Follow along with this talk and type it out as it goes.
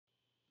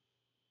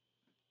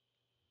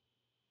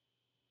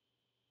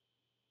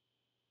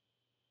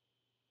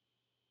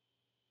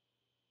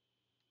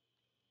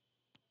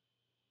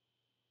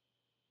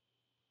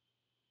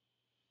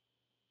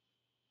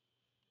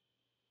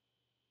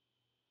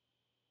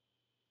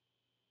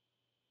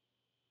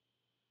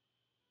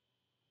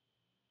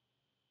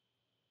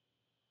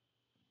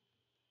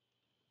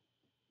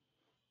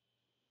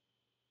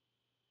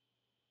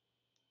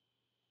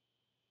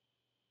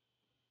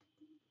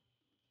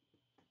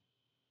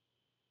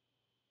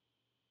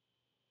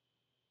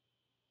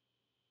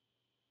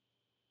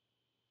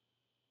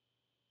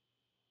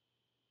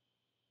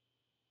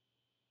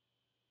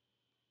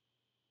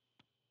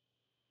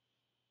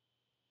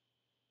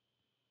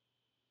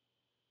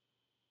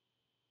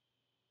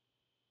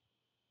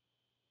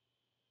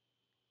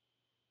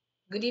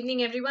Good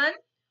evening, everyone.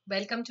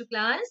 Welcome to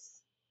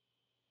class.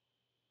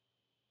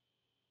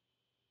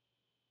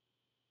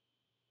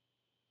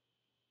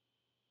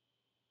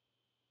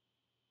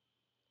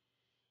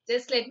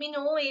 Just let me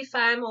know if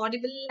I am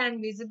audible and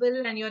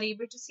visible and you're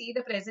able to see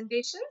the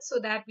presentation so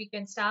that we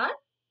can start.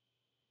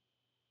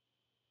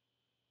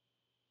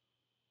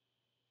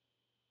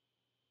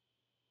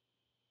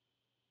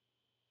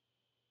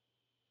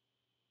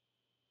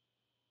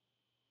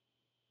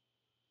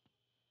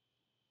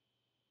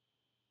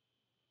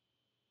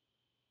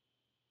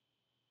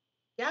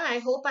 Yeah, I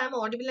hope I'm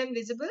audible and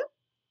visible.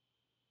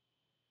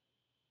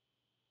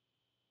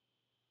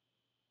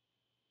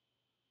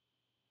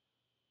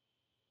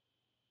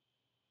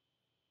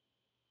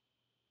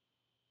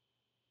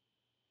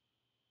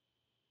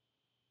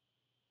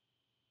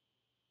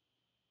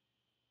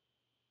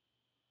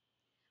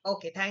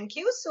 Okay, thank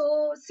you.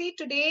 So, see,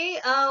 today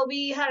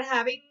we are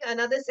having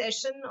another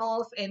session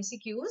of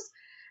MCQs.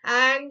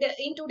 And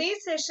in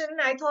today's session,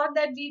 I thought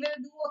that we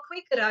will do a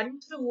quick run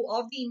through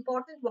of the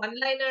important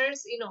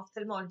one-liners in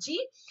ophthalmology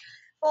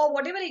for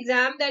whatever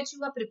exam that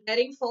you are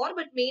preparing for,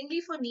 but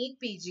mainly for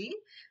NEET PG,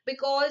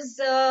 because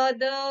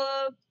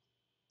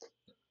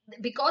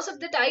because of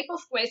the type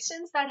of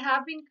questions that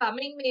have been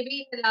coming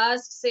maybe in the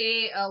last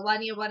say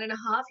 1 year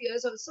 1.5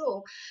 years or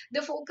so,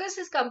 the focus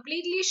is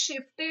completely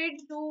shifted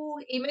to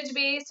image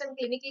based and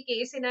clinical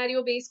case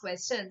scenario based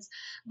questions.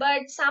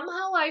 But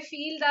somehow I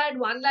feel that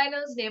one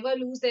liners never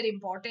lose their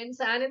importance,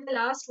 and in the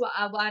last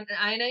one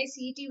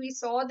INICET we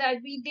saw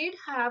that we did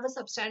have a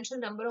substantial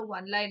number of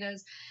one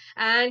liners,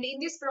 and in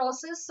this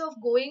process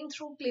of going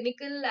through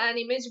clinical and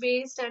image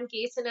based and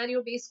case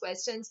scenario based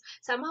questions,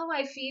 somehow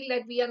I feel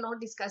that we are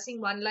not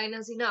discussing one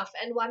liners enough.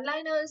 And one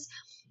liners,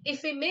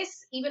 if we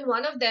miss even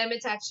one of them,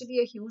 it's actually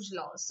a huge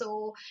loss.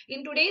 So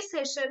in today's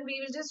session,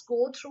 we will just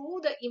go through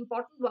the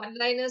important one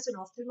liners in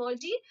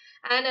ophthalmology,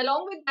 and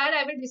along with that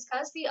I will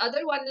discuss the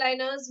other one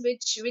liners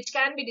which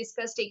can be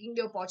discussed taking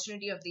the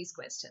opportunity of these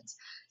questions.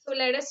 So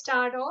let us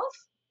start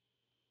off.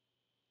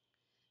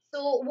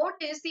 So, what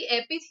is the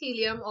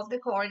epithelium of the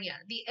cornea?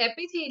 The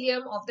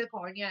epithelium of the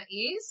cornea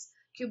is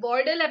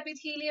cuboidal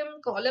epithelium,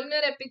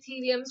 columnar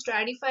epithelium,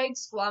 stratified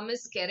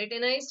squamous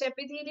keratinized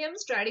epithelium,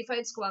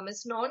 stratified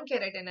squamous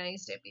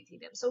non-keratinized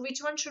epithelium. So, which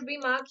one should we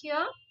mark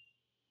here?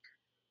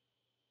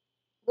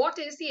 What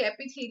is the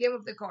epithelium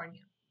of the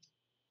cornea?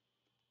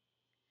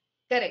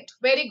 Correct.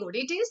 Very good.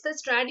 It is the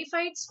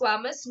stratified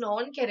squamous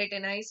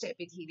non-keratinized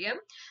epithelium.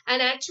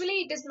 And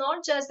actually, it is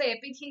not just the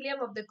epithelium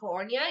of the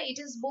cornea. It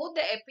is both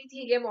the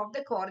epithelium of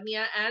the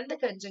cornea and the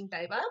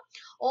conjunctiva.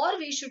 Or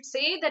we should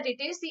say that it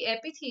is the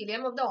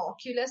epithelium of the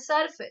ocular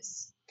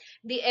surface.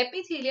 The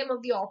epithelium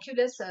of the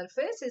ocular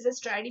surface is a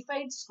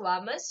stratified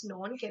squamous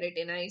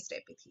non-keratinized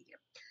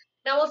epithelium.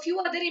 Now, a few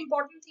other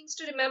important things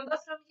to remember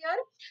from here.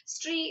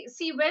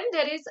 See, when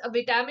there is a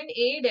vitamin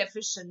A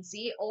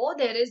deficiency or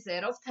there is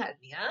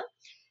xerophthalmia,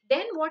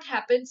 then what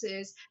happens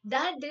is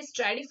that this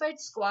stratified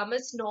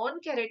squamous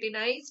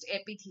non-keratinized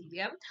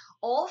epithelium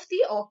of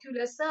the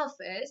ocular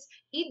surface,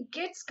 it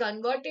gets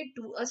converted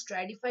to a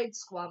stratified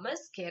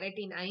squamous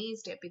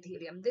keratinized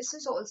epithelium. This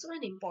is also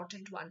an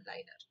important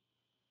one-liner.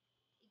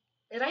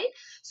 Right?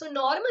 So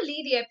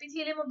normally the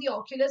epithelium of the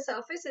ocular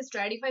surface is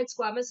stratified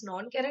squamous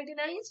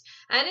non-keratinized,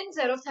 and in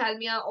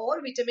xerophthalmia or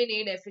vitamin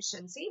A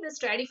deficiency, the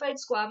stratified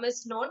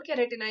squamous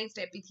non-keratinized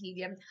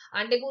epithelium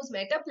undergoes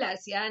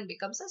metaplasia and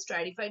becomes a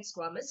stratified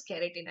squamous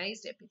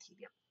keratinized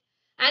epithelium.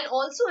 And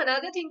also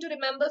another thing to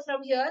remember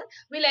from here,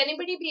 will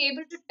anybody be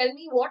able to tell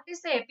me what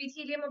is the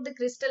epithelium of the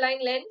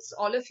crystalline lens?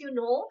 All of you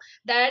know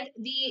that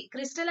the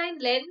crystalline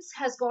lens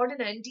has got an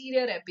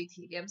anterior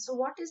epithelium. So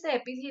what is the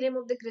epithelium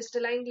of the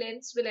crystalline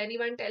lens? Will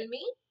anyone tell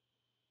me?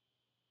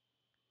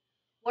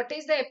 What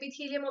is the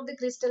epithelium of the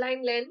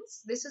crystalline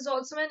lens? This is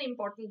also an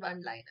important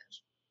one-liner.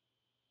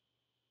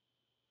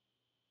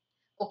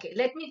 Okay,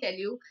 let me tell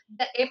you,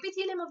 the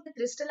epithelium of the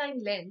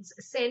crystalline lens,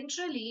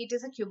 centrally it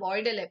is a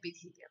cuboidal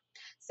epithelium.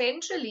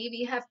 Centrally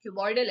we have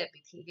cuboidal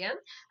epithelium,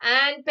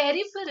 and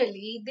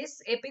peripherally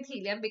this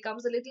epithelium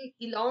becomes a little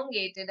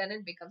elongated and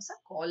it becomes a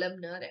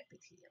columnar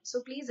epithelium.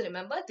 So please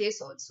remember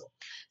this also.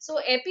 So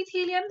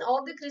epithelium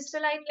of the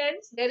crystalline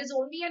lens, there is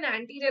only an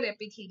anterior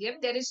epithelium,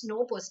 there is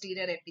no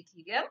posterior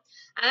epithelium,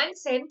 and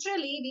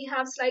centrally we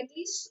have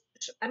slightly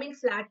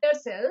flatter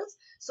cells.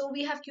 So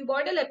we have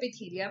cuboidal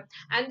epithelium,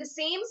 and the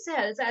same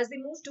cells, as they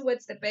move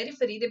towards the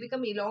periphery, they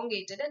become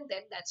elongated, and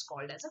then that's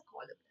called as a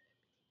columnar.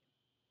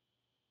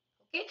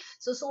 Okay,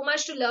 so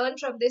much to learn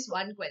from this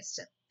one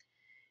question.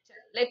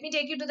 Let me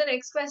take you to the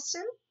next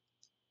question.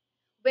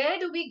 Where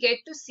do we get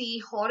to see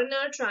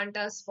Horner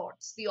Tranter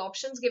spots? The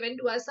options given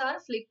to us are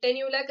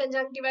flictenular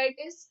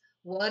conjunctivitis,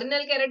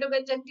 vernal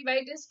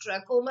keratoconjunctivitis,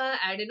 trachoma,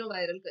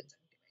 adenoviral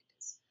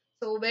conjunctivitis.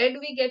 So where do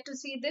we get to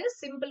see this?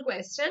 Simple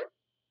question.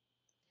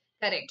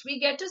 Correct. We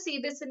get to see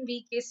this in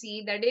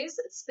VKC, that is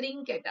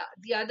spring catarrh.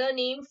 The other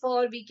name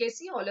for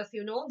VKC, all of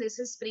you know, this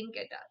is spring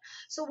catarrh.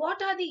 So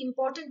what are the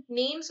important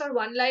names or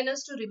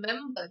one-liners to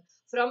remember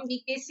from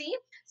VKC.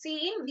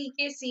 See, in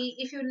VKC,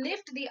 if you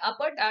lift the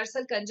upper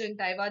tarsal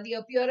conjunctiva, the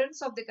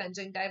appearance of the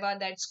conjunctiva,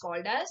 that's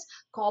called as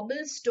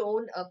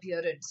cobblestone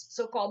appearance.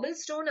 So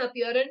cobblestone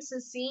appearance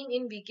is seen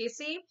in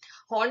VKC.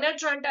 Horner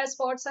trunta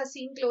spots are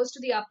seen close to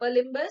the upper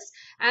limbus.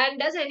 And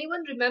does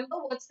anyone remember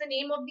what's the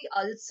name of the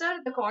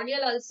ulcer, the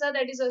corneal ulcer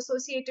that is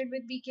associated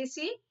with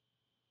VKC?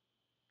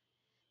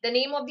 The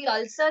name of the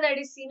ulcer that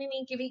is seen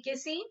in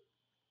VKC?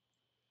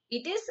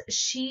 It is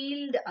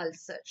shield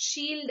ulcer.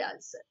 Shield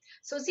ulcer.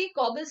 So see,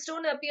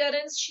 cobblestone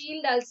appearance,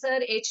 shield ulcer,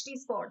 HT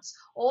spots.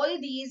 All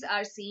these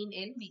are seen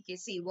in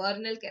VKC,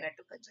 vernal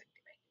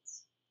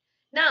keratoconjunctivitis.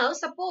 Now,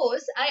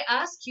 suppose I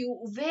ask you,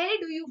 where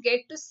do you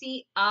get to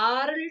see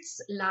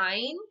Arlt's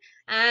line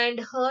and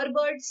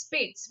Herbert's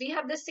Spitz? We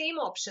have the same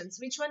options.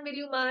 Which one will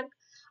you mark?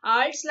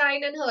 Arlt's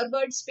line and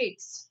Herbert's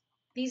Spitz.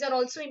 These are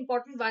also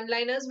important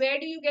one-liners. Where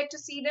do you get to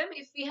see them?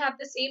 If we have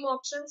the same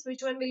options,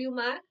 which one will you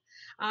mark?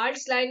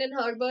 Arlt's line and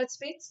Herbert's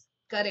Spitz?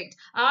 Correct.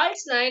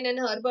 Arlt's line and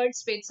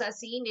Herbert's Spitz are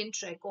seen in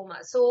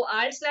trachoma. So,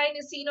 Arlt's line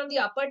is seen on the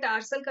upper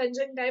tarsal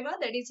conjunctiva.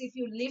 That is, if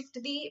you lift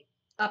the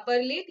upper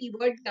lid,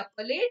 evert the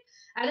upper lid,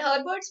 and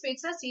Herbert's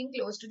Spitz are seen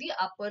close to the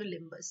upper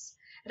limbus.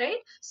 Right?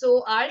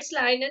 So, Arlt's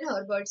line and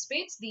Herbert's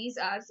Spitz, these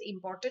are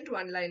important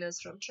one-liners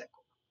from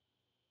trachoma.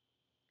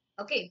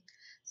 Okay.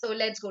 So,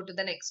 let's go to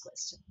the next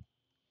question.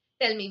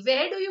 Tell me,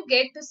 where do you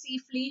get to see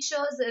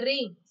Fleischer's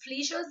ring?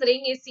 Fleischer's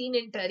ring is seen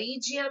in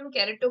pterygium,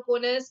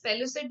 keratoconus,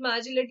 pellucid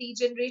marginal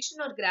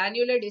degeneration, or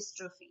granular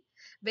dystrophy.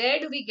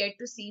 Where do we get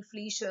to see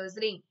Fleischer's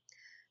ring?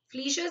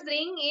 Fleischer's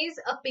ring is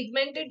a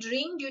pigmented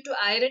ring due to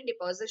iron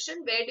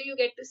deposition. Where do you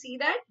get to see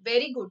that?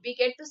 Very good. We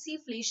get to see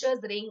Fleischer's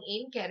ring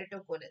in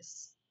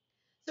keratoconus.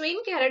 So in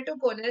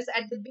keratoconus,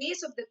 at the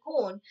base of the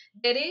cone,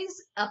 there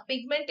is a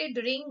pigmented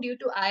ring due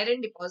to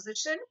iron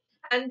deposition.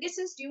 And this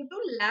is due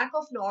to lack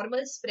of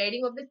normal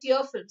spreading of the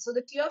tear film. So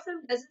the tear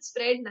film doesn't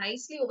spread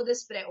nicely over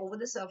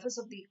the surface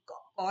of the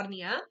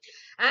cornea.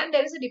 And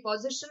there is a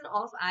deposition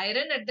of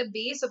iron at the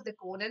base of the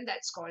cone, and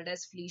that's called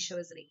as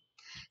Fleischer's ring.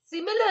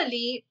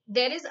 Similarly,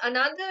 there is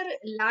another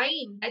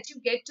line that you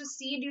get to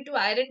see due to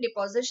iron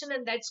deposition,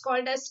 and that's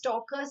called as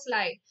Stocker's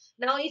line.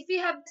 Now, if we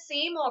have the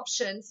same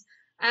options,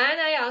 and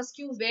I ask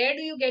you, where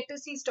do you get to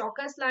see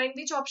Stocker's line?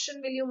 Which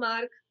option will you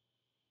mark?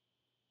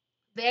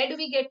 Where do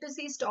we get to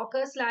see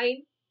Stocker's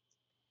line?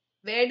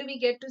 Where do we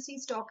get to see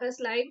Stocker's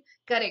line?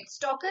 Correct.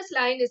 Stocker's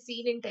line is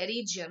seen in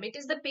pterygium. It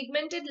is the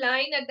pigmented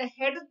line at the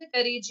head of the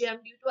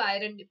pterygium due to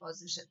iron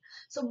deposition.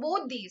 So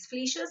both these,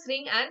 Fleischer's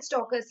ring and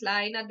Stocker's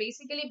line, are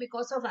basically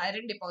because of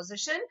iron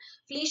deposition.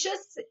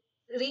 Fleischer's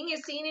ring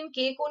is seen in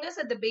K conus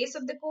at the base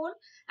of the cone,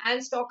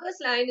 and Stocker's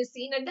line is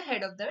seen at the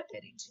head of the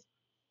pterygium.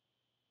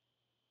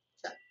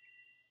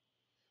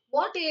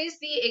 What is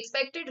the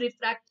expected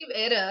refractive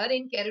error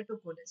in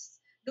keratoconus?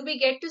 Do we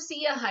get to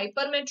see a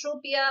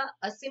hypermetropia,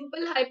 a simple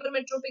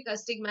hypermetropic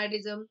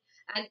astigmatism,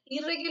 an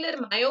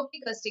irregular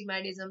myopic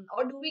astigmatism,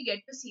 or do we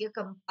get to see a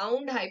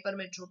compound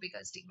hypermetropic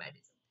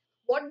astigmatism?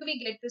 What do we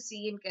get to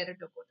see in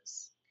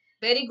keratoconus?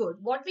 Very good.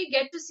 What we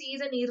get to see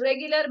is an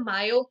irregular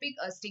myopic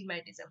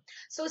astigmatism.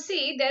 So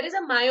see, there is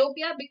a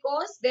myopia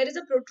because there is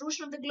a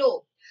protrusion of the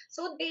globe.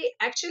 So the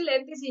actual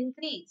length is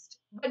increased.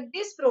 But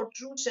this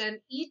protrusion,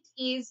 it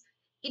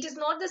is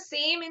not the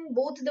same in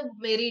both the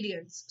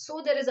meridians.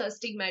 So there is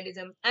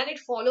astigmatism and it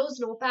follows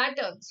no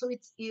pattern. So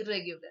it's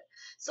irregular.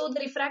 So the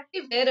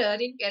refractive error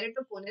in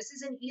keratoconus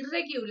is an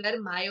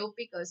irregular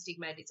myopic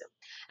astigmatism.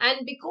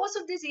 And because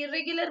of this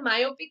irregular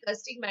myopic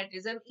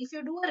astigmatism, if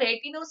you do a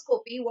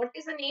retinoscopy, what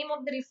is the name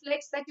of the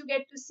reflex that you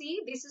get to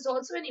see? This is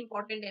also an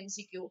important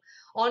MCQ.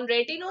 On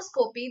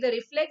retinoscopy, the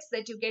reflex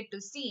that you get to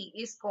see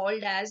is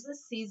called as the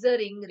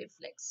scissoring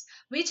reflex,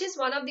 which is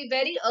one of the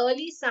very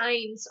early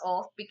signs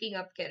of picking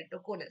up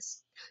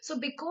keratoconus. So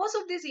because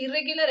of this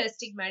irregular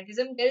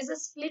astigmatism, there is a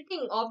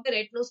splitting of the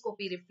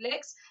retinoscopy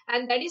reflex,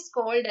 and that is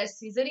called as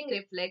scissoring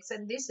reflex,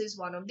 and this is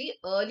one of the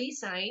early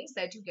signs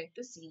that you get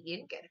to see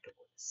in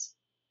keratoconus.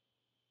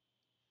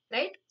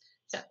 Right?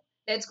 So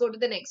let's go to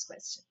the next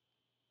question.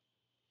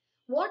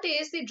 What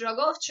is the drug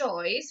of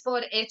choice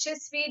for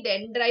HSV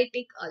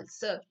dendritic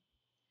ulcer?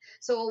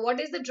 So what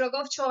is the drug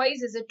of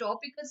choice? Is it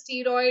topical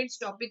steroids,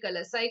 topical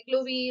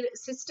acyclovir,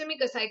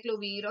 systemic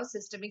acyclovir, or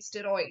systemic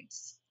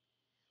steroids?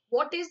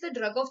 What is the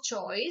drug of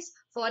choice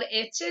for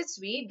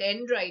HSV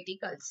dendritic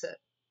ulcer?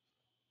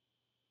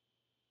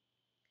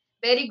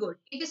 Very good.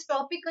 It is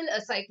topical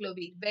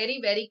acyclovir.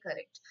 Very, very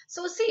correct.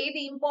 So see,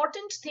 the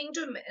important thing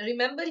to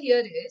remember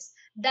here is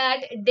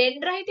that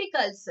dendritic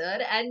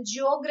ulcer and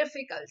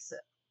geographic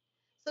ulcer.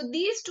 So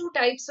these two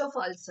types of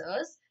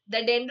ulcers, the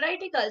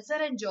dendritic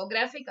ulcer and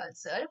geographic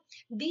ulcer,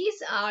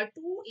 these are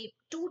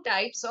two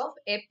types of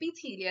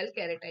epithelial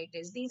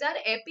keratitis. These are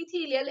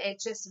epithelial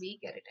HSV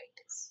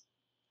keratitis.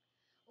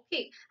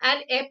 Okay,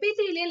 and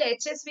epithelial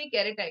HSV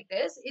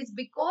keratitis is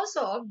because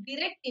of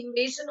direct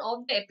invasion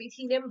of the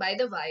epithelium by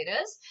the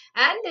virus,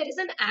 and there is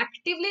an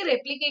actively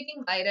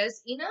replicating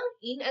virus in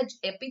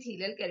a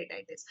epithelial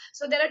keratitis.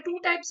 So there are two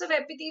types of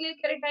epithelial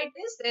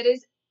keratitis. There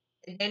is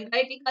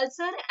dendritic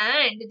ulcer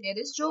and there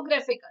is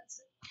geographic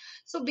ulcer.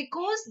 So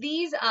because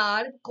these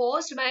are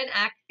caused by an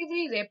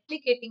actively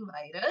replicating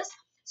virus,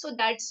 so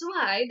that's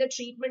why the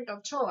treatment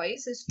of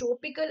choice is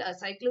topical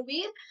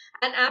acyclovir,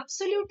 and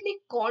absolutely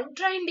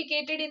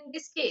contraindicated in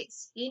this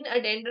case. In a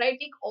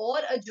dendritic or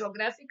a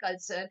geographic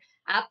ulcer,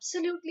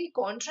 absolutely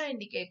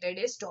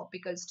contraindicated is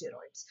topical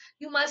steroids.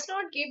 You must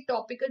not give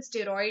topical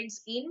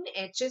steroids in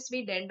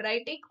HSV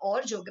dendritic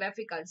or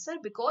geographic ulcer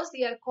because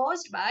they are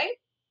caused by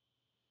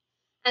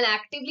an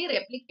actively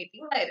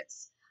replicating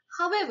virus.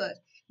 However,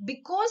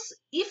 because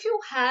if you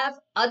have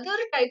other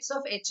types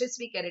of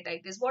HSV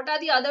keratitis, what are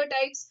the other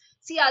types?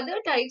 See, other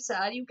types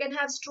are, you can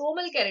have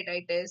stromal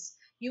keratitis,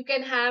 you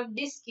can have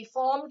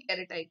disciform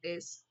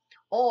keratitis,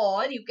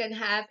 or you can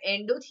have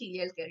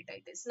endothelial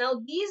keratitis. Now,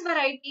 these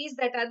varieties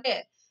that are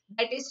there,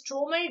 that is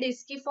stromal,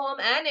 disciform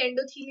and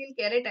endothelial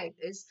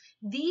keratitis,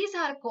 these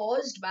are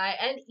caused by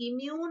an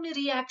immune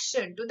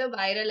reaction to the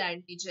viral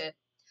antigen.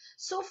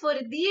 So for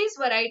these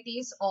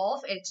varieties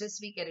of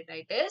HSV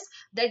keratitis,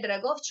 the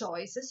drug of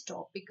choice is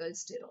topical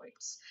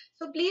steroids.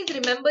 So please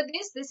remember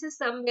this. This is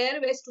somewhere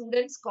where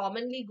students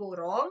commonly go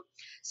wrong.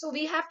 So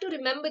we have to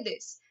remember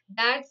this,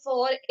 that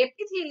for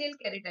epithelial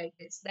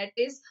keratitis, that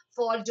is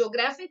for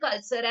geographic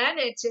ulcer and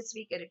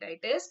HSV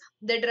keratitis,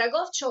 the drug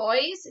of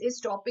choice is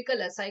topical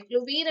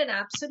acyclovir, and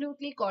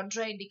absolutely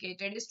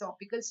contraindicated is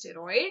topical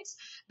steroids.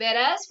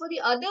 Whereas for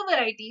the other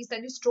varieties,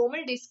 that is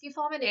stromal,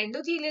 disciform and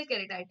endothelial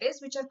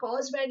keratitis, which are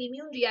caused by an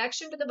immune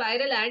reaction to the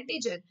viral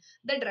antigen,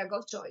 the drug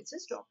of choice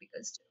is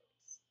topical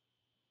steroids.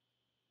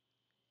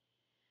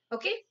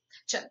 Okay,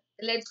 chal,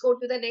 let's go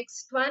to the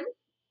next one.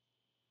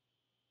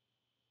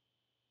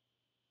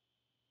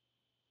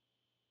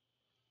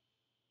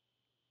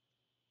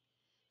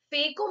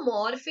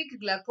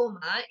 Phacomorphic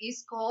glaucoma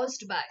is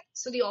caused by,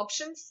 so the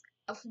options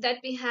that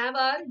we have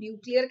are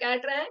nuclear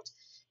cataract,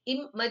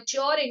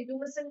 immature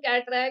intumescent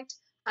cataract,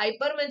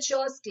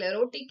 hypermature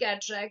sclerotic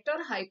cataract,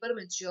 or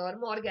hypermature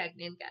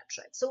Morganian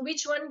cataract. So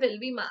which one will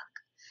we mark?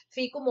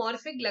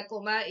 Phacomorphic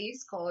glaucoma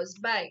is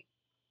caused by.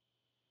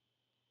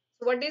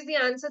 So what is the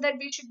answer that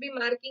we should be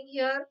marking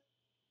here?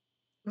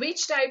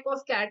 Which type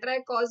of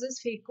cataract causes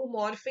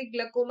phacomorphic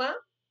glaucoma?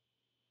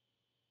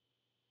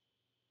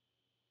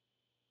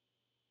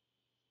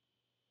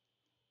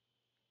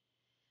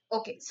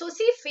 Okay, so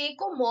see,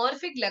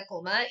 phacomorphic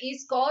glaucoma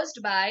is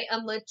caused by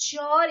a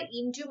mature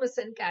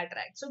intumescent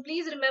cataract. So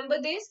please remember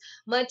this,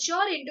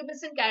 mature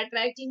intumescent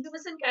cataract.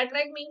 Intumescent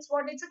cataract means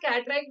what? It's a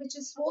cataract which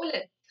is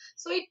swollen.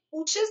 So it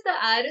pushes the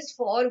iris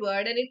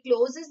forward and it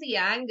closes the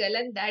angle,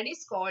 and that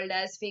is called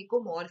as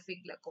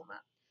phacomorphic glaucoma.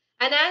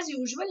 And as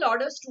usual, a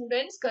lot of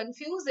students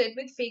confuse it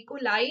with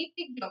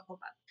phacolytic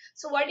glaucoma.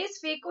 So what is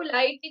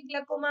phacolytic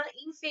glaucoma?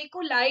 In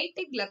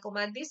phacolytic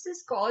glaucoma, this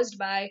is caused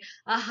by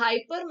a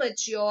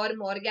hypermature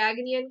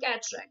Morganian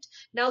cataract.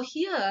 Now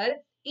here,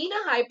 in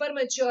a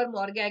hypermature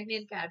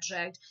Morganian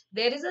cataract,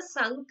 there is a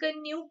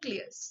sunken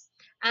nucleus,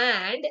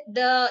 and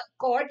the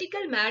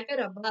cortical matter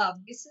above,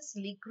 this is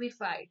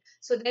liquefied.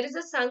 So there is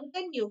a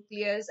sunken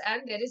nucleus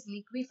and there is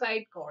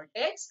liquefied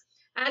cortex.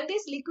 And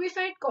this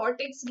liquefied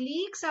cortex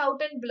leaks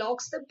out and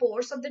blocks the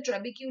pores of the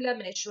trabecular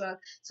meshwork.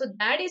 So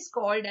that is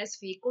called as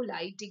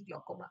phacolytic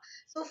glaucoma.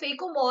 So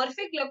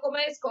phacomorphic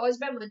glaucoma is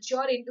caused by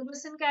mature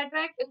intumescent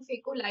cataract, and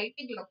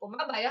phacolytic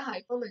glaucoma by a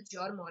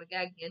hypermature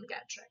Morganian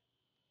cataract.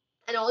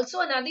 And also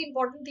another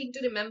important thing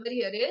to remember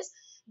here is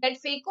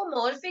that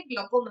phacomorphic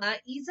glaucoma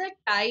is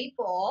a type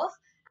of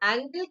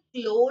angle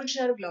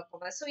closure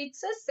glaucoma. So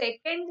it's a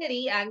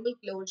secondary angle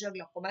closure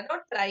glaucoma,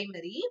 not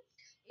primary.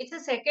 It's a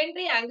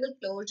secondary angle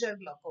closure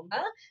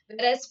glaucoma,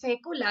 whereas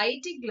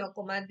phacolytic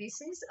glaucoma,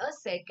 this is a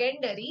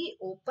secondary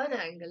open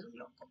angle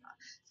glaucoma.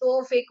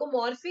 So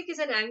phacomorphic is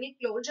an angle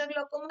closure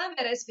glaucoma,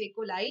 whereas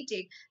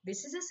phacolytic,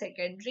 this is a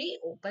secondary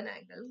open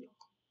angle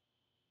glaucoma.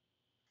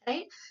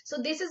 Right? So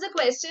this is a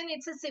question,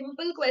 it's a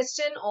simple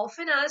question,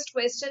 often asked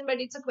question, but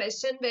it's a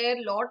question where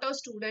lot of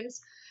students,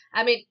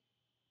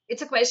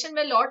 it's a question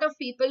where lot of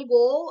people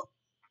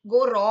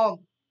go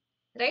wrong,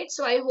 right?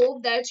 So I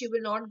hope that you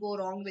will not go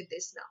wrong with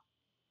this now.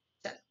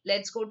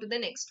 Let's go to the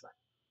next one.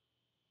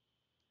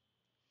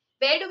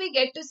 Where do we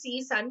get to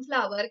see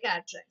sunflower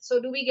cataract?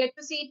 So do we get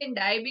to see it in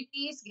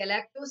diabetes,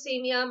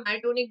 galactosemia,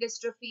 myotonic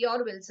dystrophy,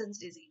 or Wilson's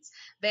disease?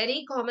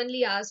 Very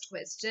commonly asked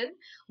question.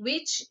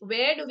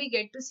 Where do we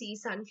get to see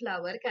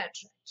sunflower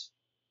cataract?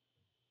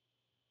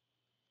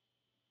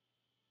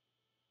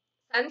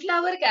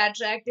 Sunflower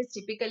cataract is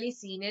typically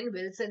seen in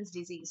Wilson's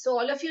disease. So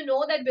all of you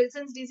know that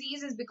Wilson's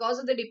disease is because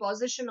of the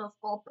deposition of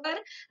copper,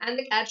 and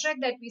the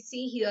cataract that we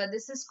see here,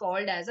 this is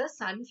called as a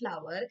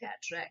sunflower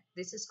cataract.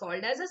 This is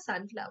called as a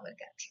sunflower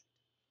cataract.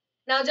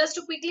 Now just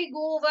to quickly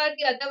go over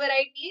the other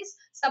varieties,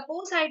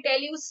 suppose I tell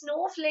you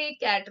snowflake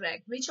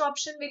cataract. Which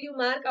option will you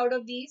mark out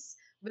of these?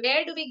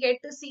 Where do we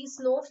get to see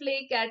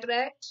snowflake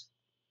cataract?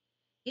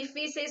 If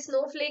we say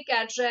snowflake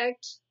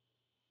cataract,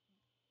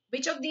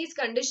 which of these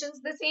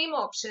conditions? The same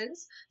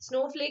options.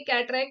 Snowflake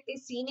cataract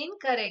is seen in,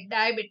 correct,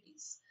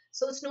 diabetes.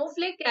 So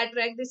snowflake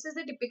cataract, this is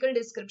the typical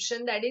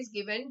description that is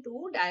given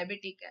to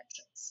diabetic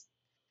cataracts.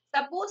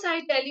 Suppose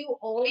I tell you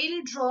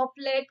oil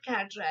droplet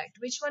cataract.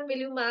 Which one will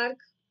you mark?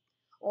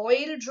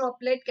 Oil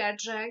droplet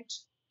cataract.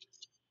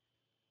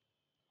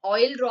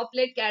 Oil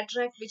droplet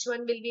cataract, which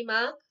one will be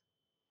marked?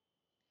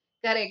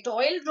 Correct.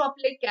 Oil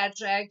droplet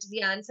cataract,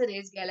 the answer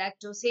is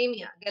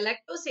galactosemia.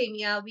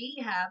 Galactosemia, we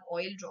have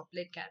oil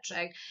droplet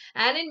cataract.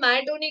 And in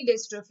myotonic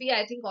dystrophy,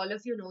 I think all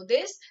of you know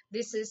this.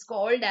 This is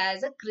called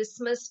as a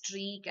Christmas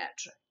tree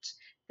cataract.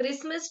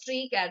 Christmas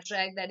tree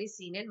cataract that is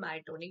seen in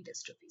myotonic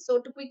dystrophy. So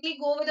to quickly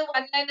go over the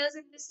one-liners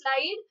in this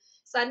slide,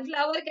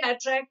 sunflower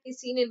cataract is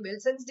seen in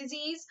Wilson's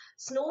disease,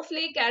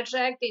 snowflake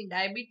cataract in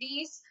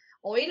diabetes,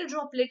 oil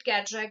droplet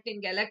cataract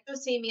in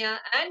galactosemia,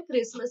 and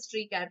Christmas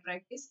tree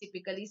cataract is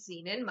typically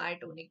seen in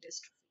myotonic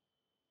dystrophy.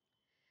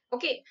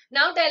 Okay,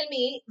 now tell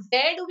me,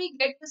 where do we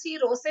get to see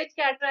rosette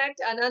cataract?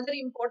 Another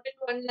important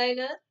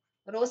one-liner.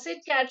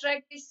 Rosette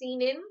cataract is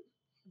seen in,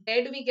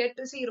 where do we get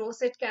to see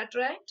rosette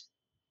cataract?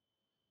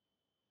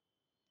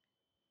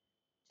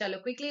 Chalo,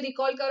 quickly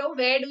recall karo,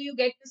 where do you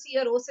get to see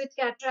a rosette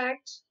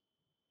cataract?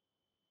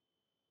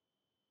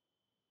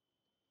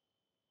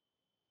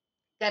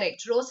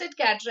 Correct. Rosette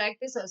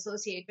cataract is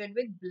associated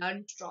with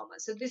blunt trauma.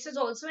 So this is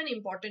also an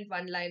important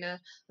one-liner.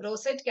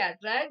 Rosette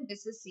cataract,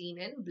 this is seen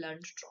in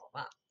blunt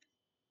trauma.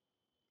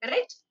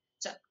 Correct?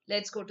 So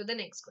let's go to the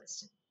next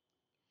question.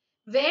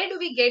 Where do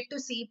we get to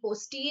see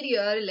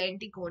posterior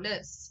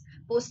lenticonus?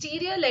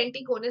 Posterior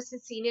lenticonus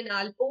is seen in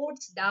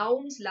Alport's,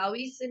 Downs,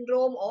 Lowry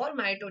syndrome or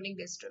myotonic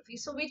dystrophy.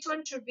 So which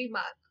one should we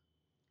mark?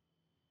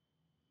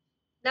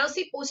 Now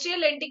see, posterior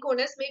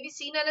lenticonus may be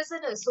seen as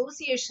an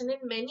association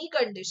in many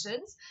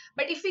conditions,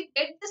 but if we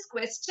get this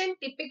question,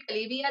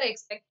 typically we are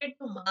expected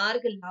to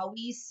mark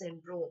Lowry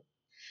syndrome.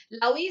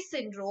 Lowry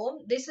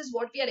syndrome, this is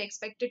what we are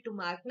expected to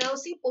mark. Now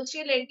see,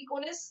 posterior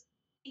lenticonus,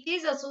 it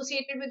is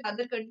associated with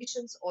other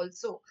conditions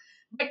also.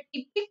 But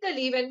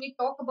typically when we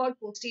talk about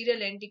posterior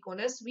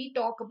lenticonus, we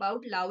talk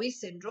about Lowry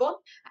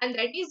syndrome, and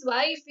that is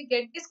why if we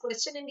get this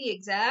question in the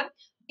exam,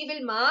 we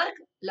will mark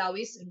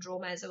Lowry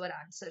syndrome as our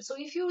answer. So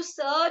if you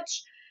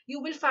search,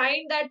 you will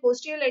find that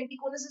posterior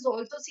lenticonus is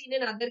also seen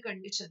in other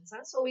conditions.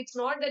 So it's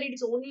not that it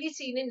is only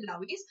seen in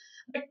Lowry's,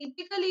 but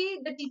typically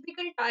the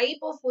typical type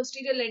of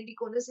posterior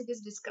lenticonus, it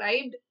is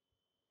described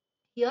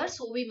here.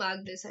 So we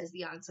mark this as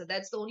the answer.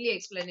 That's the only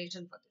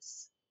explanation for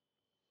this.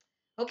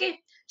 Okay,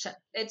 sure.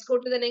 Let's go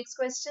to the next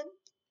question.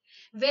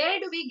 Where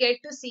do we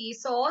get to see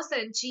sauce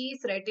and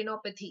cheese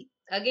retinopathy?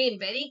 Again,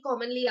 very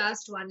commonly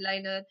asked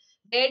one-liner.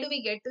 Where do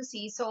we get to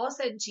see sauce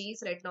and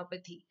cheese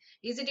retinopathy?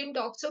 Is it in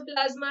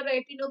toxoplasma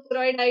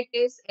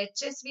retinochoroiditis,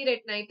 HSV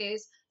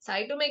retinitis,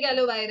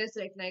 cytomegalovirus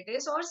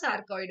retinitis or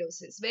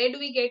sarcoidosis? Where do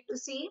we get to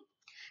see?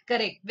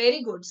 Correct.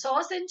 Very good.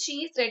 Sauce and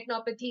cheese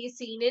retinopathy is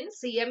seen in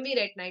CMV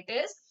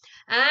retinitis.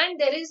 And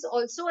there is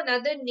also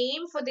another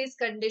name for this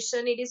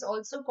condition. It is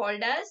also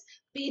called as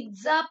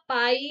pizza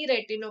pie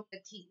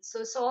retinopathy.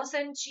 So sauce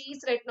and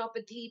cheese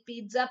retinopathy,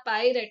 pizza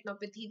pie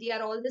retinopathy, they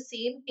are all the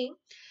same thing.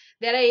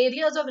 There are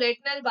areas of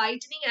retinal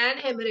whitening and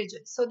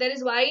hemorrhages. So there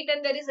is white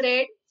and there is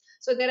red.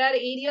 So there are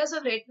areas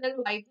of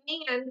retinal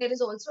whitening and there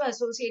is also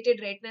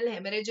associated retinal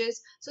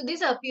hemorrhages. So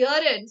this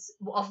appearance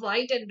of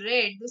white and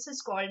red, this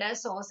is called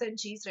as sauce and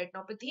cheese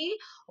retinopathy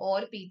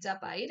or pizza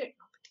pie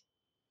retinopathy.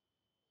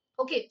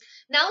 Okay,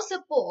 now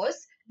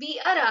suppose we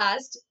are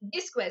asked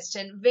this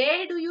question,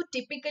 where do you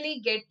typically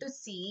get to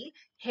see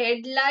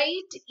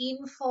headlight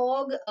in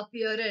fog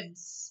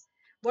appearance?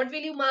 What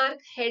will you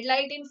mark?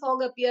 Headlight in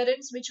fog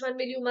appearance, which one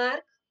will you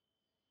mark?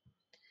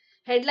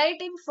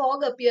 Headlight in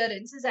fog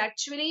appearance is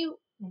actually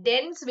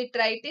dense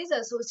vitritis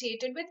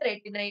associated with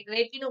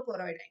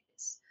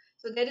retinochoroiditis.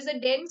 So there is a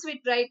dense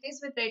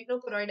vitritis with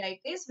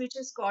retinochoroiditis, which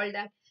is called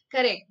that.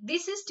 Correct.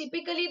 This is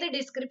typically the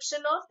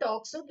description of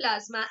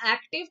toxoplasma,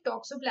 active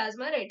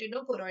toxoplasma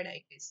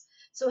retinochoroiditis.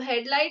 So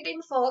headlight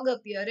in fog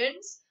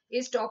appearance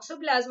is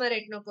toxoplasma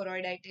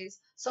retinochoroiditis.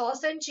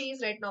 Sauce and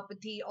cheese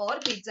retinopathy or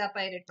pizza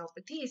pie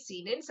retinopathy is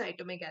seen in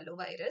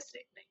cytomegalovirus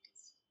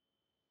retinitis.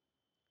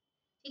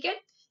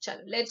 Okay?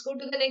 Chalo, let's go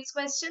to the next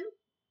question.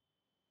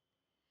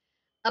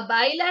 A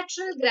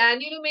bilateral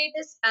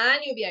granulomatous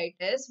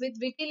panuveitis with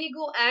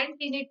vitiligo and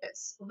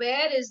tinnitus.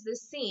 Where is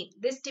this seen?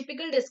 This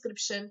typical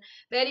description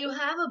where you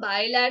have a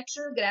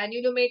bilateral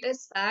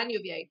granulomatous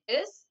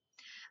panuveitis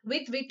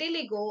with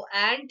vitiligo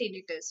and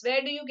tinnitus.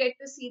 Where do you get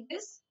to see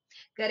this?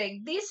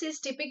 Correct. This is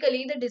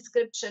typically the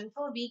description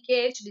for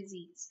VKH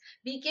disease.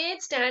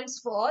 VKH stands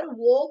for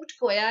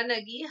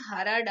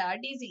Vogt-Koyanagi-Harada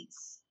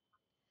disease.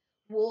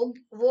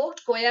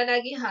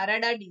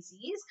 Vogt-Koyanagi-Harada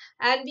disease,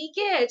 and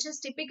VKH is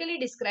typically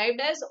described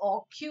as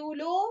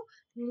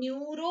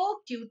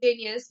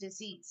oculoneurocutaneous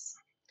disease.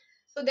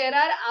 So there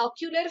are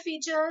ocular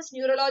features,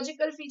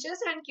 neurological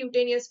features and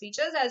cutaneous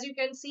features. As you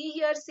can see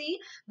here, see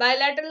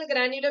bilateral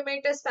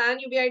granulomatous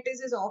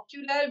panuveitis is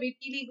ocular,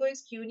 vitiligo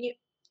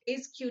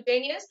is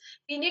cutaneous,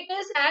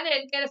 tinnitus and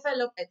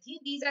encephalopathy,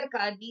 these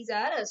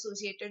are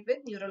associated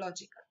with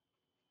neurological.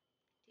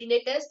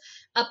 Tinnitus.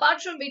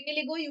 Apart from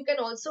vitiligo, you can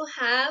also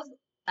have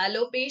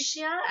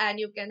alopecia and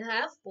you can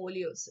have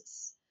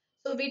poliosis.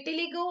 So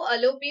vitiligo,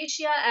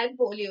 alopecia and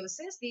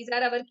poliosis, these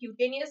are our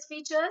cutaneous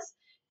features.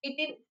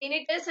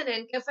 Tinnitus and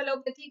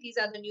encephalopathy, these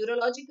are the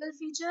neurological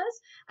features,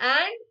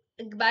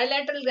 and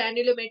bilateral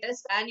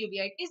granulomatous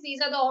panuveitis,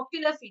 these are the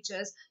ocular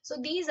features. So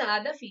these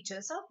are the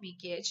features of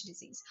BKH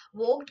disease,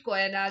 Vogt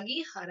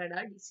Koyanagi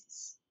Harada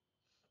disease.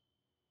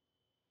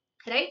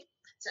 Right?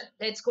 So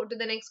let's go to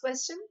the next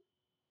question.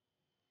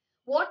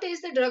 What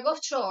is the drug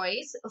of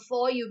choice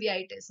for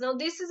uveitis? Now,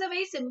 this is a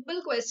very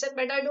simple question,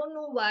 but I don't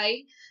know why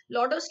a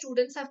lot of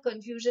students have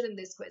confusion in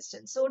this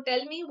question. So,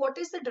 tell me, what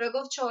is the drug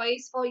of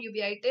choice for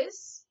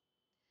uveitis?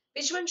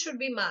 Which one should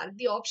be marked?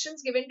 The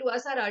options given to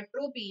us are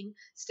atropine,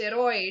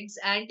 steroids,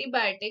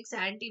 antibiotics,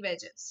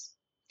 anti-VEGFs.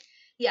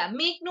 Yeah,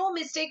 make no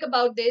mistake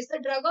about this. The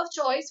drug of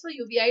choice for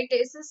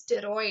uveitis is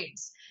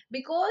steroids.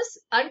 Because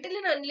until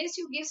and unless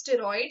you give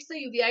steroids, the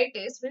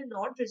uveitis will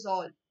not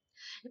resolve.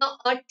 Now,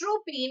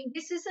 atropine,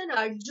 this is an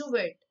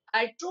adjuvant.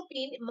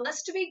 Atropine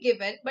must be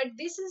given, but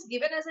this is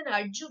given as an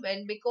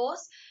adjuvant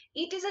because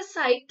it is a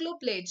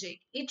cycloplegic.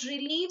 It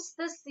relieves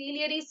the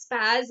ciliary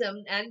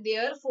spasm and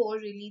therefore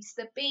relieves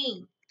the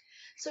pain.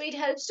 So it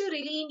helps to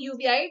relieve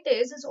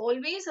uveitis is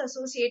always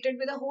associated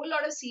with a whole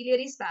lot of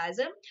ciliary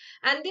spasm,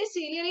 and this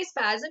ciliary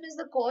spasm is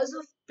the cause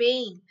of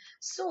pain.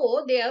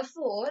 So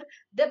therefore,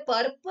 the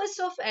purpose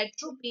of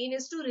atropine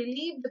is to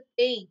relieve the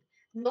pain,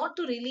 not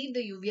to relieve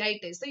the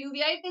uveitis. The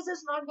uveitis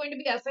is not going to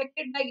be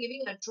affected by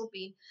giving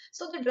atropine.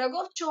 So the drug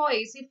of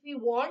choice, if we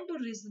want to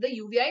the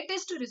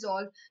uveitis to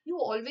resolve, you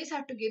always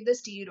have to give the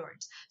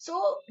steroids.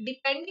 So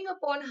depending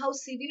upon how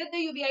severe the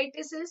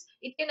uveitis is,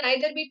 it can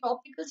either be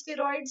topical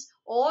steroids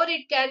or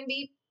it can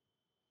be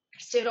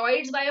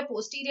steroids by a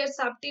posterior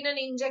subtenon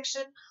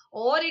injection,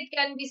 or it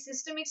can be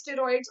systemic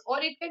steroids,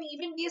 or it can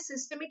even be a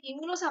systemic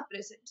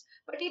immunosuppressant.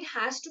 But it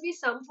has to be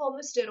some form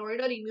of steroid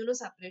or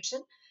immunosuppression.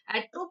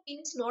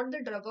 Atropine is not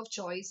the drug of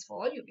choice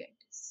for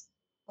uveitis.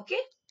 Okay,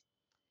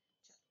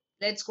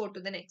 let's go to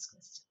the next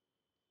question.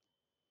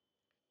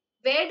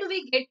 Where do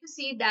we get to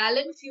see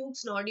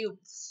Dallen-Fuchs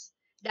nodules?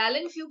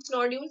 Dallen-Fuchs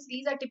nodules,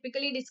 these are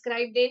typically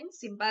described in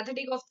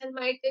sympathetic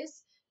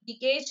ophthalmitis,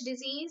 BKH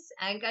disease,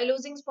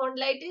 ankylosing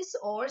spondylitis,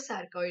 or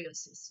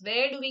sarcoidosis.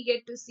 Where do we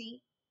get to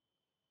see?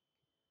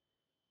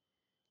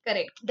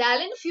 Correct.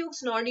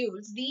 Dallen-Fuchs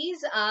nodules,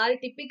 these are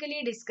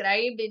typically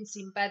described in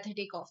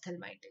sympathetic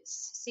ophthalmitis.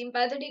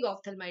 Sympathetic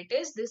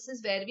ophthalmitis, this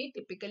is where we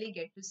typically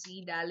get to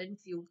see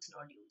Dallen-Fuchs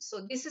nodules.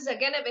 So this is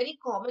again a very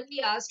commonly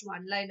asked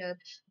one-liner.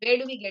 Where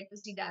do we get to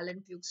see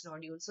Dallen-Fuchs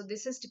nodules? So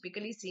this is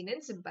typically seen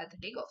in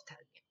sympathetic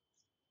ophthalmia.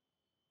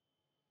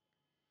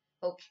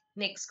 Okay,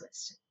 next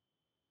question.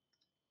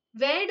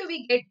 Where do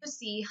we get to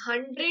see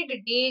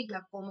 100-day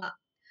glaucoma?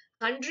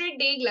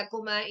 100-day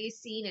glaucoma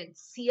is seen in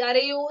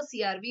CRAO,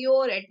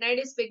 CRVO,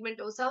 retinitis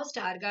pigmentosa, or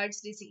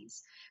Stargardt's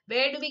disease.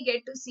 Where do we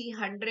get to see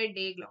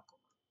 100-day glaucoma?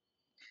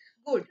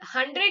 Good.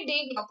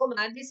 100-day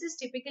glaucoma, this is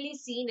typically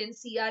seen in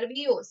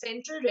CRVO,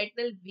 central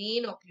retinal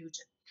vein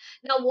occlusion.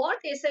 Now, what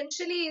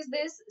essentially is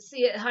this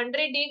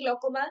 100-day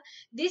glaucoma?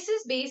 This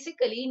is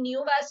basically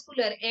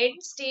neovascular,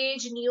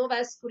 end-stage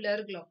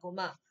neovascular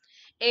glaucoma.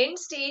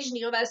 End-stage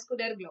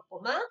neovascular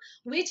glaucoma,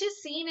 which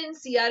is seen in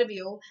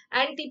CRVO,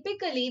 and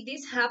typically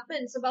this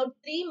happens about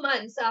 3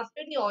 months after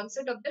the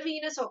onset of the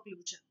venous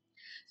occlusion.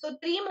 So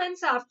 3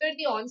 months after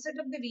the onset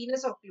of the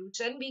venous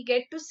occlusion, we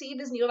get to see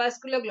this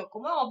neovascular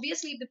glaucoma.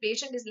 Obviously, if the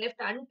patient is left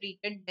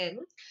untreated, then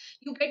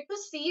you get to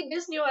see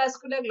this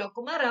neovascular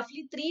glaucoma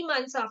roughly 3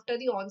 months after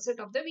the onset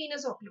of the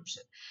venous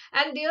occlusion.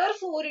 And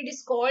therefore, it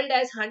is called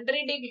as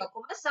 100-day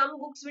glaucoma. Some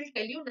books will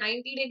tell you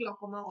 90-day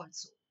glaucoma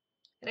also,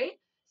 right?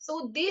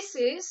 So this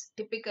is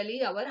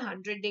typically our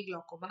 100-day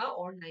glaucoma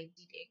or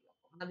 90-day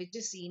glaucoma, which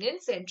is seen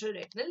in central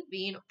retinal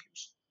vein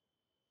occlusion.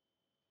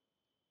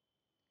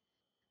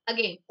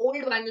 Again,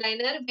 old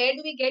one-liner, where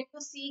do we get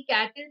to see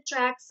cattle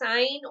track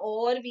sign,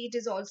 or it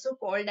is also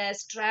called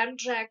as tram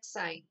track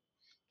sign?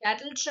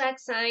 Cattle track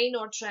sign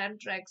or tram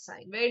track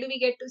sign. Where do we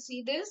get to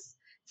see this?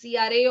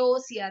 CRAO,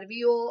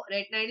 CRVO,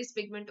 retinitis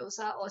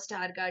pigmentosa, or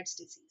Stargardt's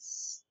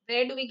disease.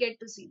 Where do we get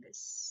to see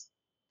this?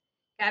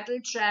 Cattle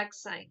track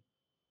sign.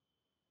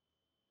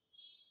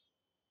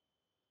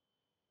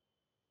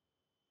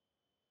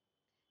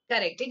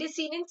 Correct. It is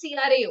seen in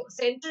CRAO,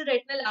 central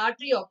retinal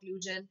artery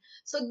occlusion.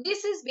 So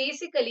this is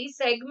basically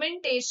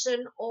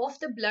segmentation of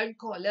the blood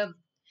column.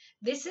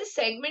 This is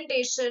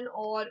segmentation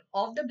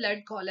of the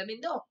blood column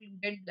in the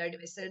occluded blood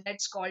vessel.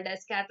 That's called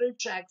as cattle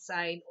track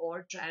sign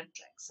or tram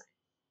track sign.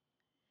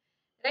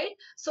 Right?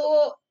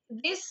 So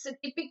this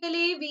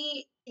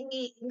typically in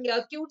the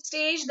acute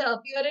stage, the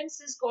appearance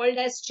is called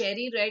as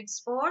cherry red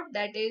spot.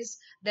 That is,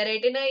 the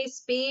retina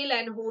is pale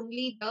and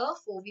only the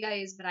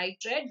fovea is bright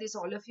red. This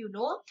all of you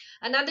know.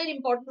 Another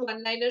important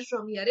one-liner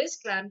from here is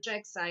tram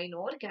track sign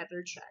or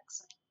cattle track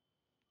sign.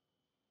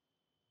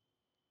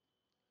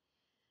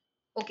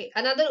 Okay,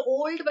 another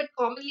old but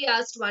commonly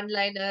asked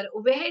one-liner.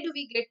 Where do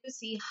we get to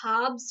see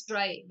Harb's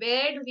dry?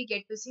 Where do we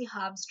get to see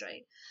Harb's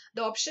dry?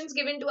 The options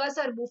given to us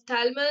are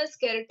ophthalmus,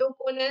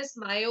 keratoconus,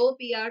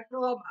 myopia,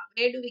 trauma.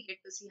 Where do we get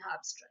to see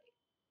Harb's dry?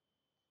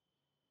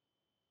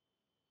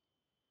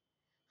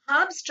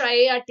 Hub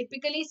striae are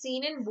typically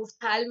seen in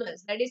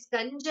ophthalmos, that is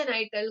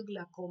congenital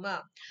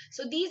glaucoma.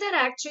 So these are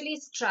actually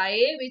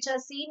striae which are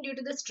seen due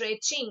to the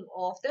stretching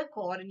of the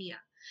cornea.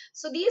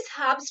 So these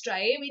hub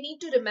striae, we need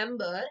to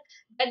remember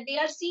that they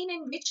are seen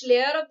in which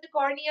layer of the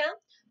cornea?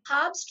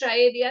 Hub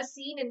striae, they are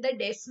seen in the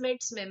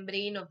Descemet's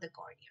membrane of the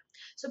cornea.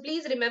 So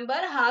please remember,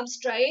 hub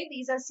striae,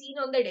 these are seen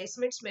on the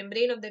Descemet's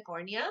membrane of the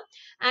cornea,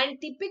 and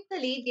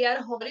typically they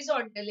are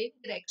horizontal in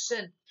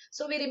direction.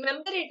 So we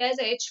remember it as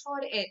H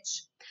for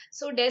H.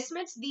 So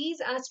Descemet's,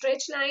 these are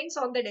stretch lines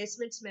on the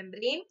Descemet's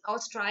membrane or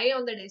striae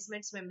on the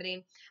Descemet's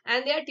membrane,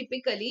 and they are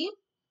typically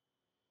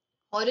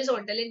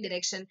horizontal in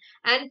direction.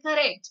 And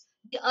correct.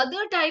 The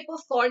other type of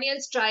corneal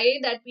striae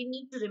that we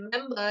need to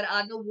remember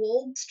are the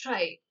Vogue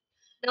striae.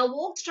 Now,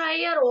 Vogue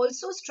striae are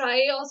also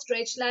striae or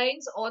stretch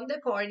lines on the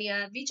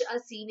cornea which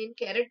are seen in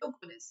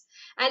keratoconus.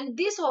 And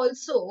this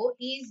also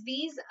is,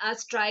 these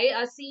striae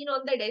are seen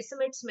on the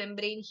Descemet's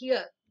membrane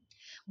here.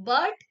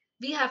 But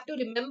we have to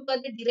remember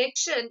the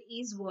direction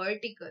is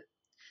vertical.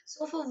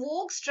 So for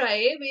Vogue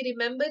striae, we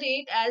remember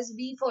it as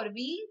V for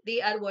V,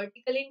 they are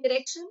vertical in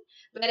direction,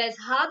 whereas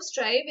Hub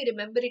striae, we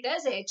remember it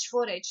as H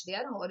for H, they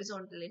are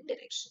horizontal in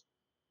direction.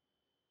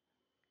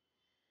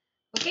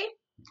 Okay,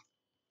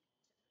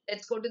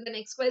 let's go to the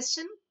next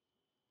question.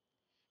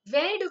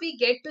 Where do we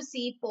get to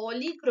see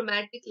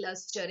polychromatic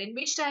luster? In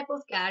which type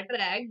of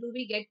cataract do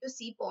we get to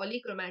see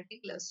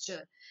polychromatic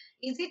luster?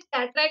 Is it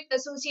cataract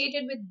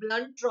associated with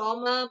blunt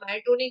trauma,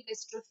 myotonic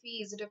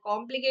dystrophy? Is it a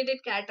complicated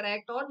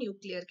cataract or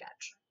nuclear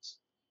cataract?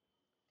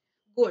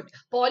 Good.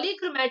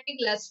 Polychromatic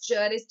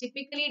luster is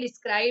typically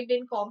described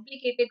in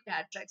complicated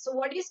cataract. So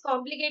what is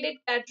complicated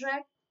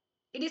cataract?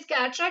 It is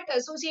cataract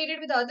associated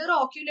with other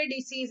ocular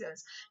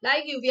diseases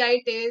like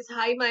uveitis,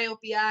 high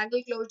myopia,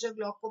 angle closure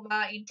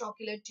glaucoma,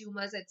 intraocular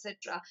tumors,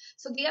 etc.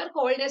 So they are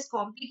called as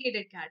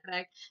complicated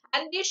cataract,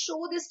 and they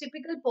show this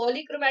typical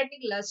polychromatic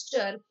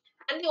luster,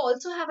 and they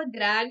also have a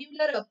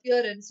granular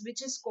appearance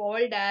which is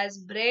called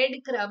as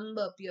breadcrumb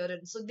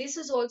appearance. So this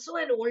is also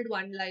an old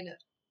one-liner.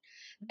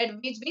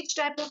 That which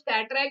type of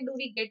cataract do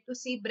we get to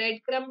see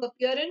breadcrumb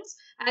appearance,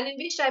 and in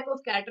which type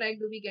of cataract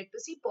do we get to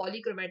see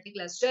polychromatic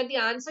luster? The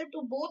answer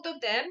to both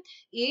of them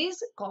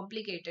is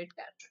complicated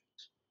cataract.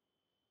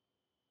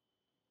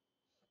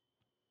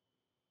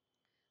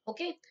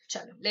 Okay,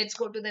 chalo, let's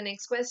go to the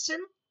next question.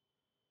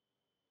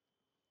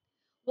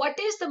 What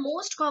is the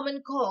most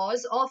common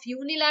cause of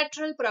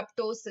unilateral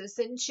proptosis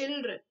in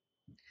children?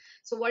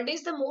 So what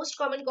is the most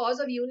common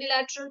cause of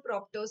unilateral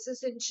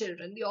proptosis in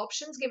children? The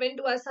options given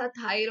to us are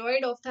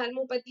thyroid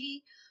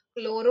ophthalmopathy,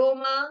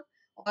 chloroma,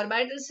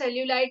 orbital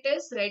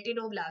cellulitis,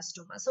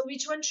 retinoblastoma. So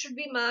which one should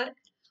we mark?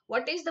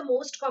 What is the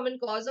most common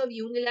cause of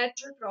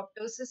unilateral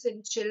proptosis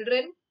in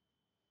children?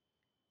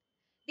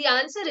 The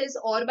answer is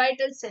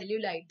orbital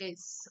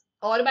cellulitis.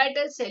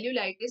 Orbital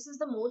cellulitis is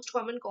the most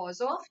common cause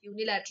of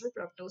unilateral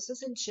proptosis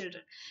in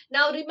children.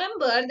 Now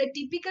remember, the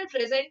typical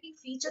presenting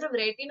feature of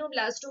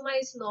retinoblastoma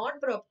is not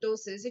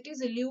proptosis, it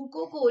is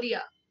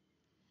leukocoria.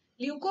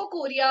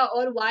 Leukocoria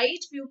or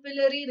white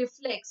pupillary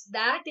reflex,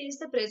 that is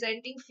the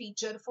presenting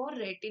feature for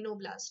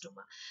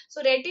retinoblastoma.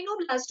 So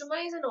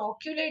retinoblastoma is an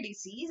ocular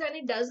disease and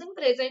it doesn't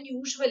present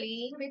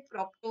usually with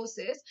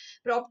proptosis.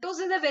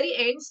 Proptosis is a very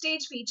end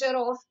stage feature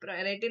of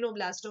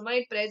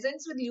retinoblastoma. It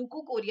presents with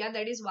leukocoria,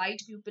 that is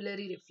white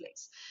pupillary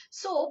reflex.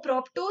 So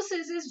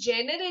proptosis is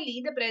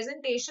generally the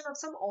presentation of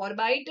some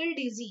orbital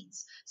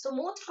disease. So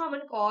most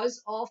common cause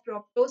of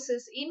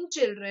proptosis in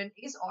children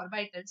is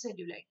orbital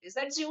cellulitis.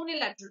 That's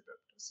unilateral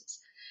proptosis.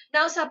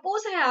 Now,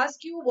 suppose I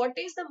ask you what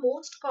is the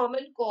most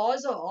common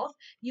cause of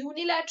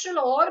unilateral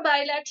or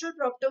bilateral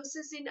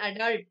proptosis in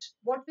adult?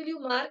 What will you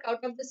mark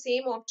out of the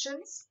same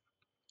options?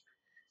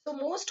 So,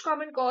 most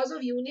common cause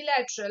of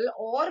unilateral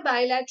or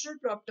bilateral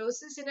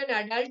proptosis in an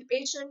adult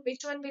patient,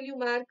 which one will you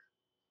mark?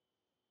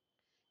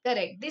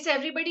 Correct. This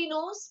everybody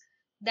knows.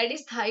 That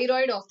is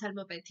thyroid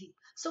ophthalmopathy.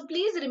 So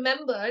please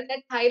remember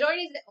that thyroid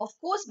is of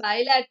course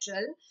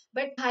bilateral,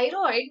 but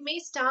thyroid may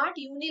start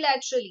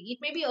unilaterally. It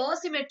may be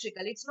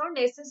asymmetrical. It's not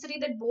necessary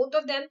that both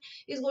of them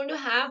is going to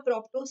have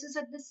proptosis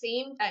at the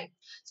same time.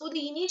 So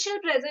the initial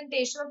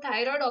presentation of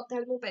thyroid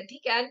ophthalmopathy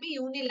can be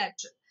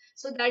unilateral.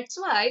 So that's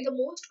why the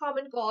most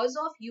common cause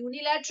of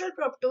unilateral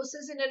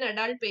proptosis in an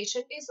adult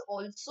patient is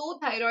also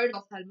thyroid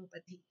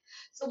ophthalmopathy.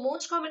 So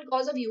most common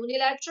cause of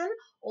unilateral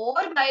or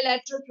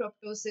bilateral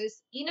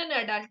proptosis in an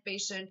adult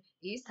patient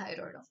is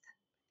thyroid ophthalmopathy.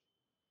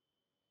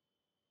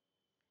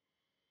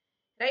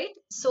 Right?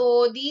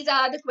 So these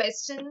are the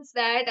questions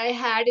that I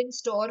had in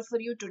store for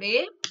you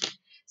today.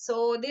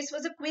 So this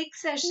was a quick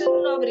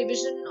session of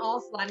revision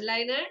of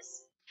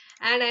one-liners,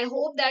 and I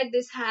hope that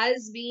this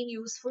has been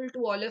useful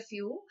to all of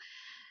you.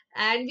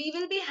 And we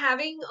will be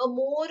having a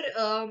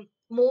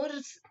more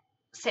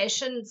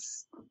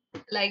sessions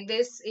like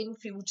this in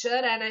future,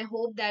 and I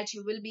hope that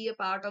you will be a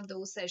part of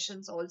those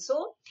sessions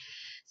also.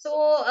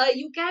 So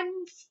you can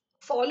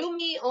follow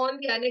me on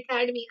the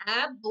Unacademy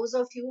app. Those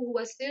of you who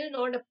are still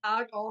not a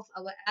part of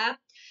our app,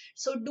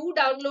 so do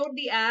download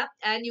the app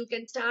and you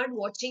can start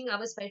watching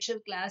our special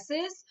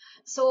classes.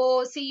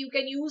 So see, you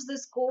can use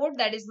this code,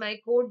 that is my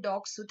code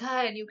Dr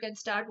Sudha, and you can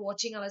start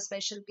watching our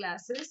special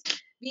classes.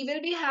 We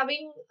will be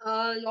having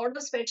a lot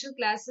of special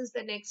classes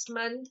the next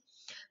month,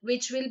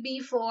 which will be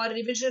for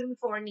revision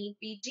for NEET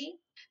PG.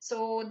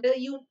 So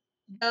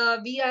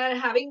we are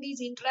having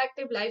these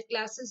interactive live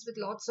classes with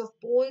lots of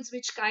polls,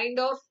 which kind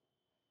of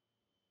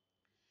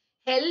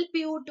help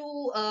you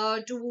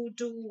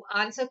to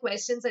answer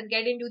questions and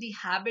get into the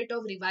habit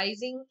of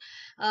revising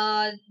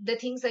the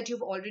things that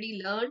you've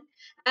already learned.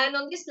 And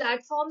on this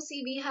platform,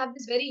 see, we have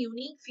this very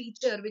unique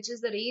feature, which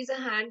is the raise a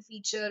hand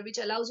feature, which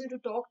allows you to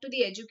talk to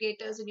the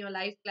educators in your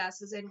live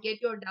classes and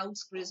get your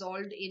doubts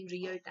resolved in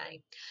real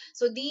time.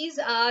 So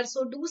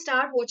do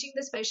start watching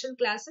the special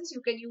classes.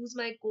 You can use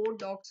my code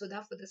Dr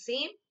Sudha for the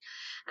same.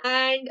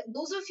 And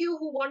those of you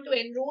who want to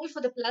enroll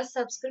for the Plus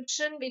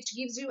subscription, which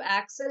gives you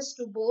access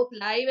to both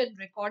live and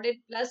recorded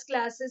Plus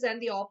classes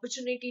and the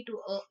opportunity to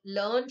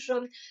learn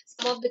from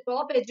some of the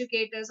top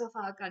educators of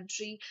our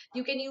country,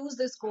 you can use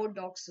this code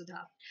Dr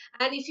Sudha.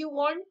 And if you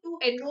want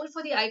to enroll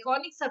for the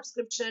Iconic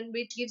subscription,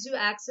 which gives you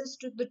access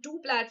to the two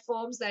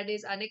platforms, that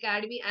is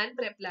Unacademy and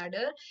Prep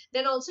Ladder,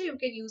 then also you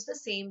can use the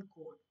same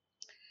code.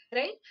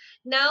 Right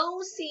now,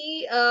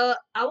 see,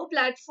 our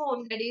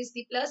platform, that is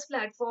the Plus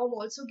platform,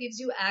 also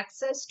gives you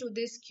access to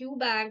this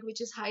QBank,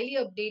 which is highly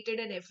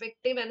updated and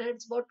effective, and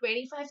it's about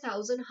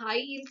 25,000 high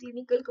yield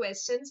clinical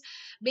questions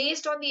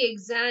based on the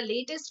exam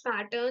latest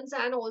patterns,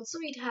 and also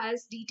it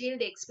has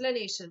detailed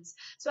explanations.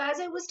 So as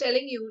I was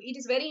telling you, it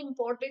is very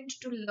important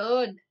to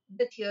learn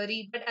the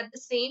theory, but at the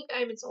same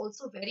time it's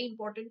also very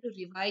important to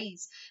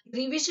revise.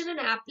 Revision and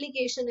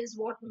application is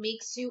what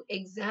makes you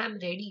exam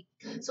ready.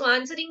 So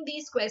answering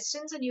these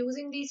questions and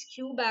using these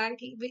QBank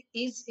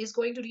is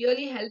going to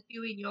really help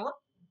you in your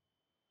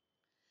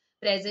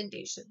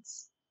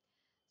presentations.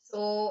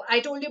 So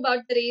I told you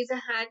about the raise a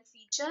hand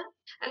feature,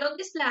 and on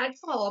this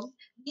platform,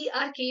 we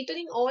are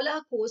catering all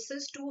our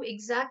courses to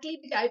exactly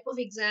the type of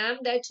exam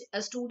that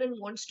a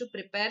student wants to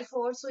prepare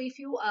for. So if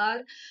you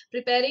are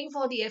preparing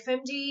for the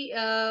FMG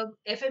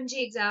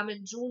exam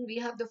in June, we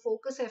have the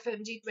Focus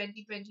FMG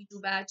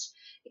 2022 batch.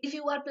 If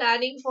you are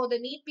planning for the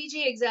NEET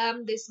PG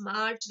exam this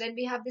March, then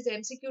we have this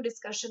MCQ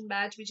discussion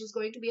batch, which is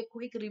going to be a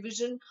quick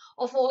revision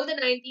of all the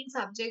 19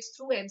 subjects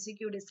through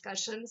MCQ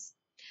discussions.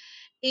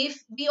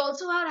 If we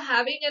also are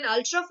having an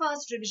ultra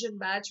fast revision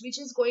batch, which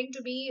is going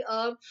to be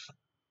a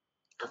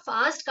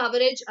fast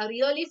coverage, a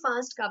really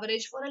fast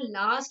coverage for a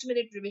last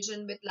minute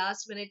revision with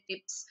last minute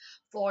tips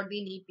for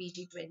the NEET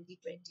PG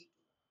 2020.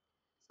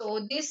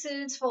 So this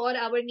is for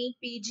our NEET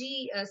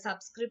PG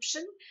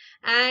subscription.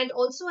 And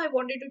also I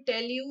wanted to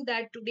tell you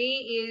that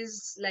today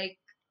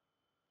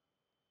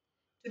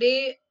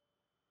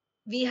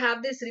we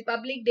have this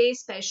Republic Day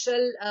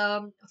special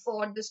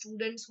for the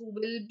students who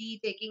will be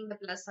taking the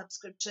Plus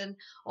subscription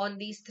on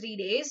these 3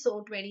 days.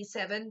 So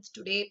 27th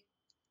today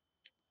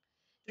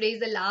is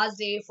the last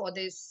day for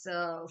this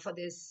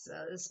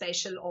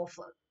special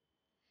offer.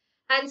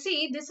 And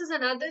see, this is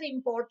another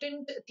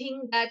important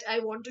thing that I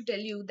want to tell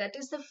you, that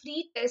is the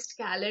free test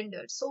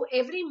calendar. So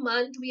every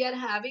month we are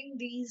having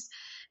these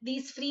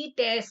free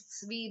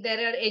tests.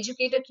 There are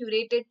educator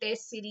curated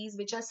test series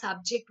which are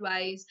subject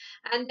wise,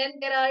 and then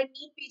there are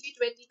NEET PG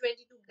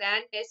 2022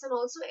 grand tests and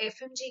also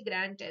FMG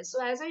grand tests.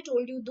 So as I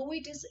told you, though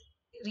it is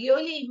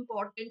really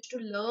important to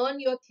learn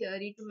your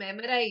theory, to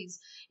memorize,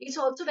 it's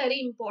also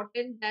very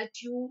important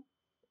that you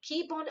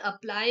keep on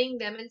applying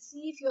them and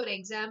see if your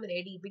exam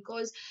ready,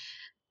 because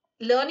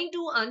learning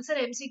to answer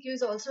MCQ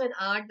is also an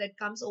art that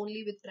comes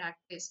only with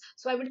practice.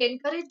 So I would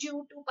encourage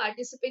you to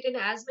participate in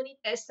as many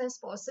tests as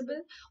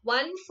possible.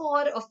 One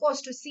for, of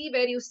course, to see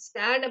where you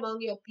stand among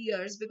your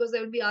peers, because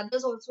there will be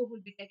others also who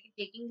will be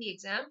taking the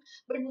exam,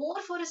 but more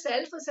for a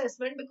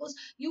self-assessment, because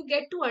you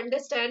get to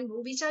understand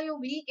which are your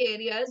weak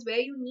areas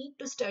where you need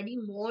to study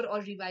more or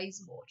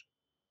revise more.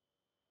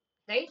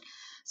 Right?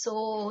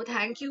 So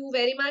thank you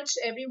very much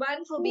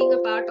everyone for being a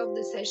part of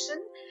this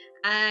session,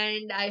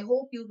 and I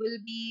hope you will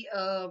be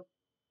a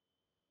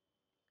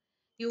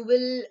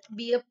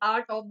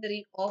part of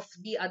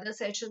the other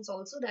sessions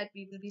also that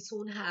we will be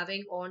soon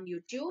having on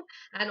YouTube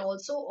and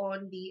also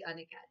on the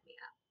Unacademy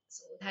app.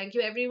 So thank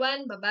you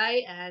everyone. Bye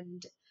bye,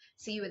 and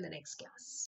see you in the next class.